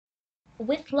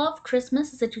With Love,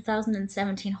 Christmas is a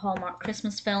 2017 Hallmark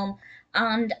Christmas film,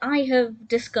 and I have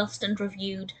discussed and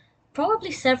reviewed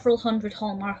probably several hundred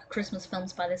Hallmark Christmas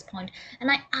films by this point, and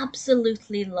I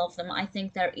absolutely love them. I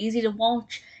think they're easy to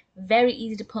watch, very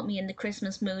easy to put me in the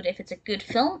Christmas mood if it's a good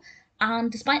film,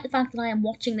 and despite the fact that I am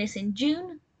watching this in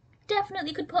June,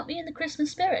 definitely could put me in the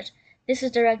Christmas spirit. This is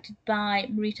directed by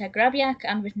Marita Gresiuk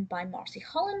and written by Marcy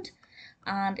Holland,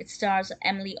 and it stars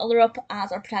Emilie Ullerup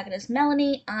as our protagonist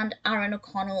Melanie and Aaron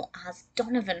O'Connell as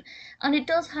Donovan. And it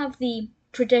does have the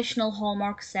traditional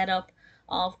Hallmark setup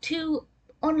of two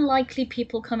unlikely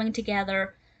people coming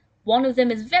together. One of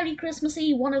them is very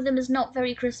Christmassy, one of them is not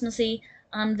very Christmassy,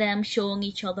 and them showing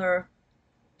each other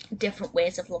different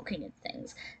ways of looking at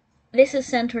things. This is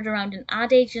centered around an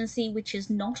ad agency, which is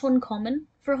not uncommon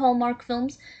for Hallmark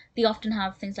films. They often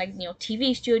have things like,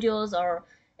 TV studios or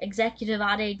executive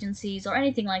ad agencies or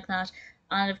anything like that.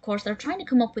 And of course, they're trying to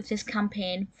come up with this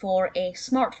campaign for a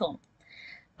smartphone.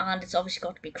 And it's obviously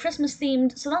got to be Christmas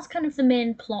themed. So that's kind of the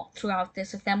main plot throughout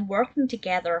this, of them working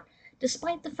together,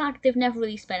 despite the fact they've never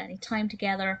really spent any time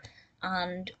together.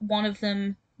 And one of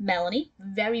them, Melanie,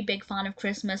 very big fan of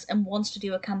Christmas and wants to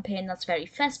do a campaign that's very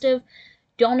festive.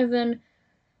 Donovan,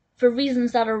 for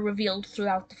reasons that are revealed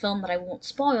throughout the film that I won't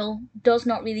spoil, does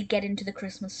not really get into the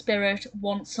Christmas spirit,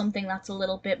 wants something that's a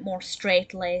little bit more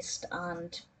straight-laced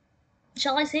and,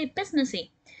 shall I say, businessy.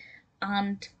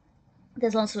 And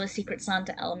there's also a Secret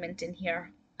Santa element in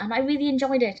here, and I really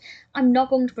enjoyed it. I'm not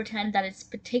going to pretend that it's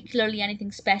particularly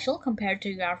anything special compared to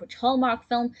your average Hallmark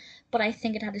film, but I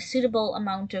think it had a suitable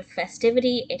amount of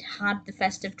festivity. It had the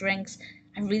festive drinks.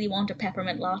 I really want a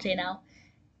peppermint latte now.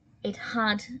 It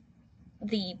had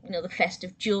the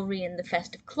festive jewelry and the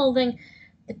festive clothing,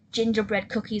 the gingerbread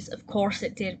cookies. Of course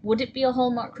it did. Would it be a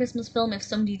Hallmark Christmas film if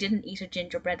somebody didn't eat a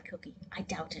gingerbread cookie? I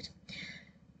doubt it.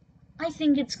 I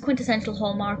think it's quintessential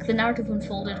Hallmark. The narrative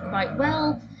unfolded quite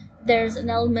well. There's an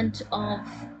element of,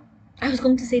 I was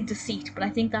going to say deceit, but I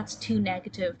think that's too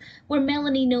negative, where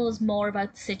Melanie knows more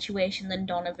about the situation than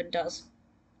Donovan does.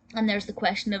 And there's the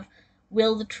question of,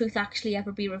 will the truth actually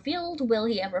ever be revealed? Will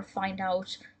he ever find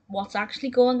out what's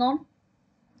actually going on?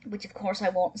 Which of course I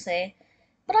won't say.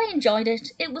 But I enjoyed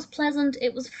it. It was pleasant,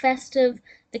 it was festive,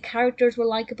 the characters were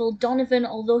likeable. Donovan,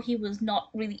 although he was not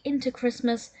really into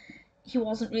Christmas, he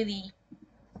wasn't really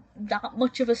that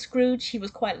much of a Scrooge. He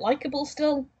was quite likeable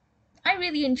still. I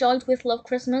really enjoyed With Love,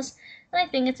 Christmas, and I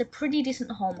think it's a pretty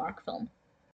decent Hallmark film.